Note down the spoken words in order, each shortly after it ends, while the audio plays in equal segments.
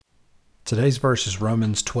Today's verse is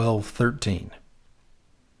Romans 12:13.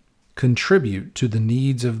 Contribute to the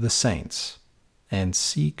needs of the saints and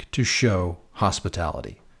seek to show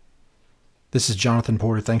hospitality. This is Jonathan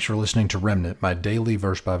Porter. Thanks for listening to Remnant, my daily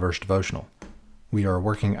verse-by-verse devotional. We are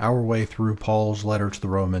working our way through Paul's letter to the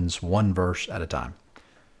Romans, one verse at a time.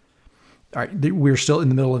 All right, we're still in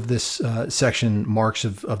the middle of this section, marks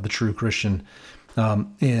of the true Christian.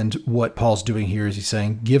 And what Paul's doing here is he's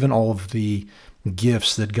saying, given all of the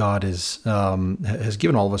gifts that God has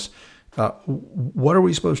given all of us, what are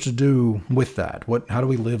we supposed to do with that? How do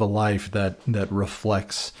we live a life that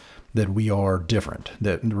reflects that we are different,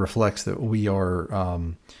 that reflects that we are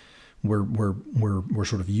we're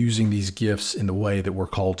sort of using these gifts in the way that we're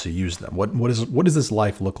called to use them? What does this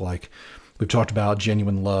life look like? We've talked about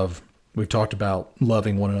genuine love. We've talked about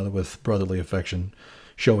loving one another with brotherly affection,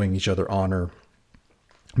 showing each other honor,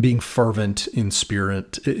 being fervent in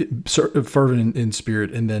spirit,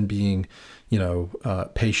 and then being,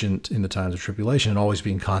 patient in the times of tribulation, and always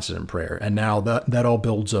being constant in prayer. And now that all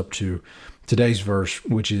builds up to today's verse,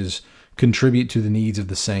 which is contribute to the needs of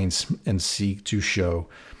the saints and seek to show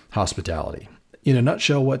hospitality. In a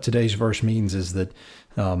nutshell, what today's verse means is that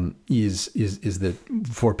is that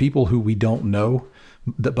for people who we don't know,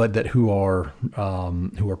 but who are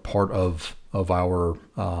part of our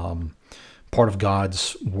part of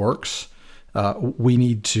God's works, we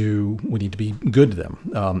need to be good to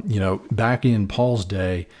them. Back in Paul's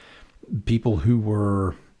day, people who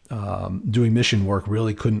were doing mission work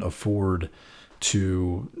really couldn't afford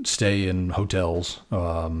to stay in hotels,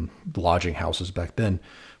 lodging houses back then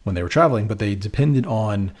when they were traveling, but they depended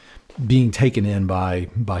on being taken in by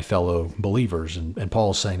fellow believers. And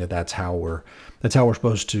Paul is saying that's how we're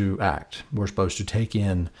supposed to act. We're supposed to take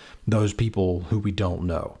in those people who we don't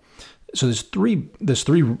know. So there's three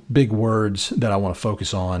big words that I want to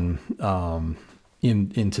focus on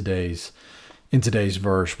in today's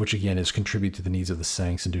verse, which again is contribute to the needs of the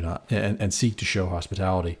saints and seek to show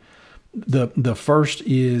hospitality. The first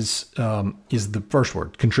is the first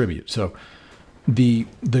word, contribute. So the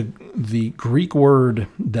Greek word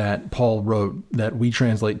that Paul wrote that we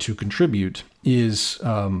translate to contribute is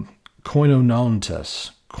koinonautes.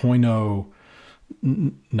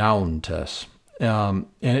 And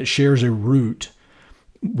it shares a root.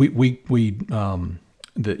 We the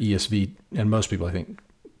ESV and most people, I think,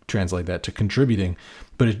 translate that to contributing,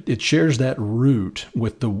 but it shares that root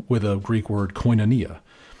with a Greek word koinonia,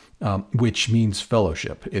 which means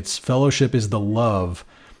fellowship. Fellowship is the love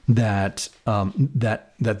that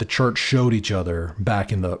the church showed each other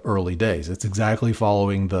back in the early days. It's exactly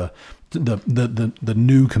following the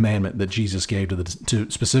new commandment that Jesus gave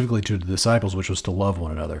specifically to the disciples, which was to love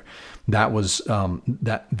one another. That was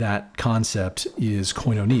that concept is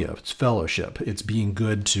koinonia. It's fellowship. It's being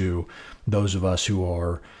good to those of us who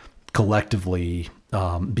are collectively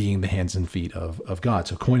being the hands and feet of God.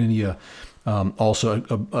 So koinonia, also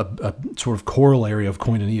a sort of corollary of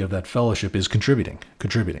koinonia, of that fellowship, is contributing.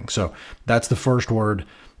 So that's the first word.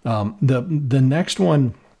 The next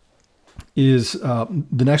one is the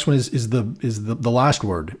last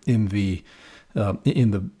word in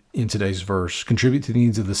today's verse. Contribute to the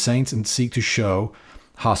needs of the saints and seek to show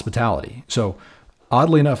hospitality. So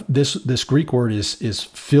oddly enough, this Greek word is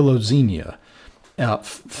philoxenia, and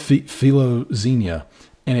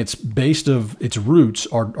its roots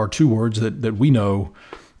are two words that we know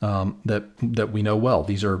that we know well.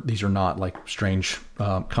 These are not like strange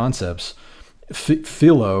concepts.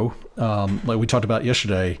 Philo, like we talked about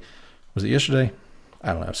yesterday. Was it yesterday?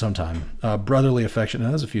 I don't know, sometime. Brotherly affection. No,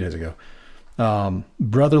 that was a few days ago.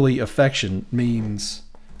 Brotherly affection means,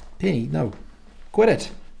 Penny, no, quit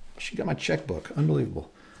it. She got my checkbook.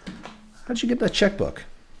 Unbelievable. How'd you get that checkbook?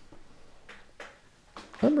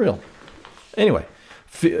 Unreal. Anyway,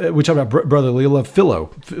 we talk about brotherly love.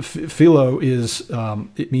 Philo is,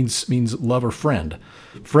 it means love or friend.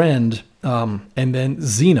 And then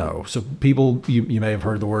xeno. So people, you may have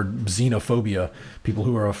heard the word xenophobia, people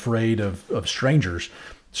who are afraid of strangers.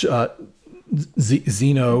 Xeno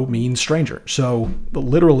means stranger. So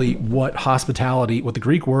literally what the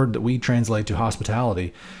Greek word that we translate to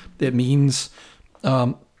hospitality, it means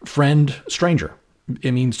friend, stranger.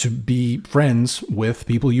 It means to be friends with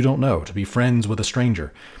people you don't know, to be friends with a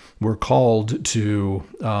stranger. We're called to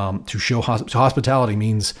show hospitality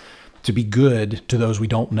means to be good to those we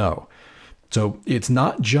don't know. So it's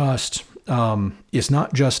not just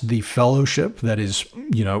the fellowship that is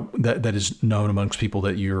that is known amongst people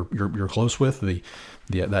that you're close with,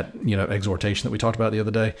 that exhortation that we talked about the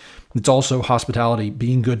other day. It's also hospitality,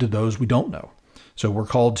 being good to those we don't know. So we're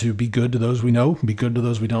called to be good to those we know, be good to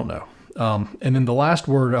those we don't know. And then the last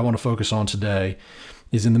word I want to focus on today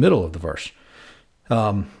is in the middle of the verse.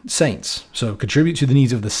 Saints. So contribute to the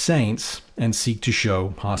needs of the saints and seek to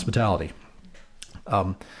show hospitality.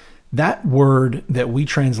 That word that we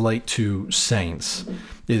translate to saints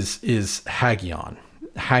is hagion.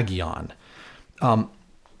 Hagion.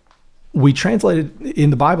 We translated in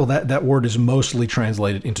the Bible that word is mostly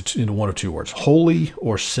translated into one of two words: holy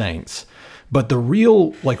or saints. But the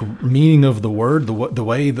real meaning of the word, the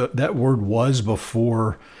way that word was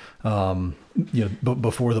before,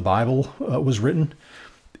 before the Bible was written,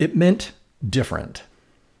 it meant different,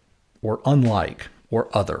 or unlike, or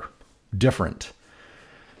other, different.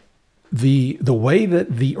 The way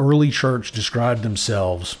that the early church described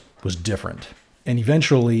themselves was different, and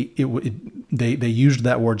eventually they used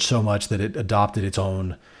that word so much that it adopted its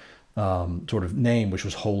own sort of name, which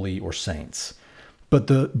was holy or saints. But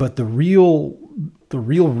the real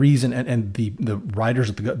reason, and the writers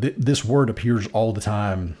of this word appears all the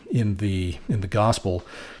time in the gospel.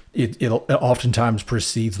 It oftentimes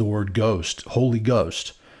precedes the word ghost, Holy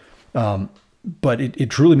Ghost, but it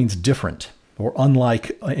truly means different or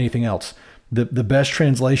unlike anything else. The best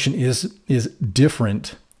translation is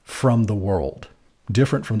different from the world.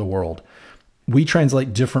 Different from the world. We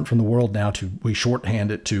translate different from the world now we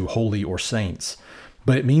shorthand it to holy or saints.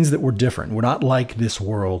 But it means that we're different. We're not like this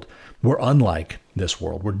world. We're unlike this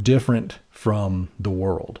world. We're different from the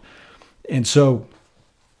world. And so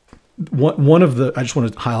I just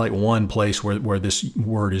want to highlight one place where this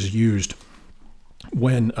word is used.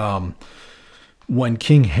 When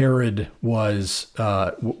King Herod was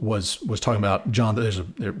talking about John,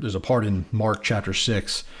 there's a part in Mark chapter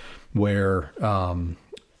 6 where John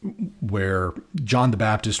the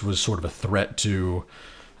Baptist was sort of a threat to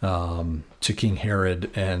King Herod,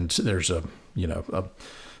 and there's a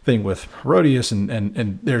thing with Herodias,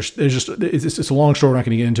 and there's just it's a long story. We're not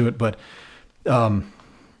going to get into it,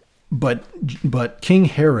 but King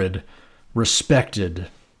Herod respected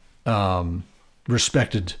John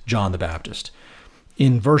the Baptist.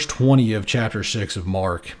 In verse 20 of chapter 6 of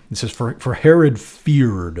Mark, it says, "For Herod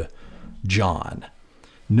feared John,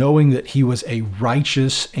 knowing that he was a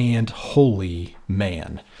righteous and holy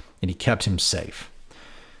man, and he kept him safe."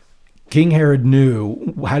 King Herod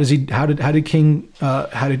knew. How did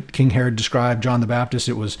King Herod describe John the Baptist?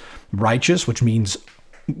 It was righteous, which means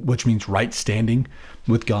right standing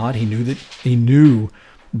with God. He knew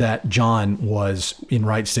that John was in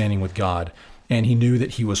right standing with God, and he knew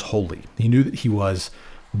that he was holy. He knew that he was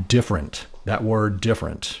different. That word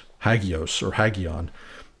different, hagios or hagion,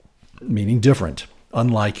 meaning different,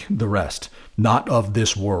 unlike the rest, not of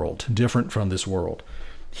this world, different from this world.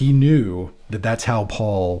 He knew that that's how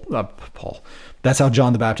that's how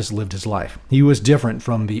John the Baptist lived his life. He was different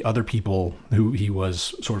from the other people who he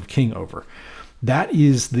was sort of king over.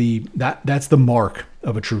 That's the mark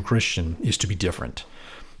of a true Christian, is to be different.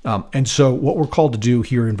 And so what we're called to do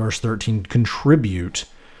here in verse 13, contribute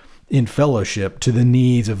in fellowship to the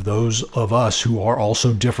needs of those of us who are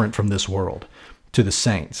also different from this world, to the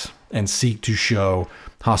saints, and seek to show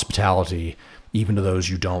hospitality even to those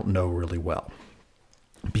you don't know really well.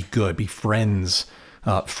 Be good, be friends,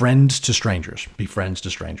 friends to strangers, be friends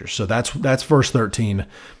to strangers. So that's verse 13.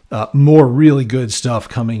 More really good stuff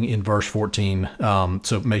coming in verse 14.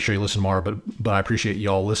 So make sure you listen more, but I appreciate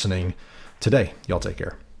y'all listening today. Y'all take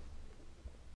care.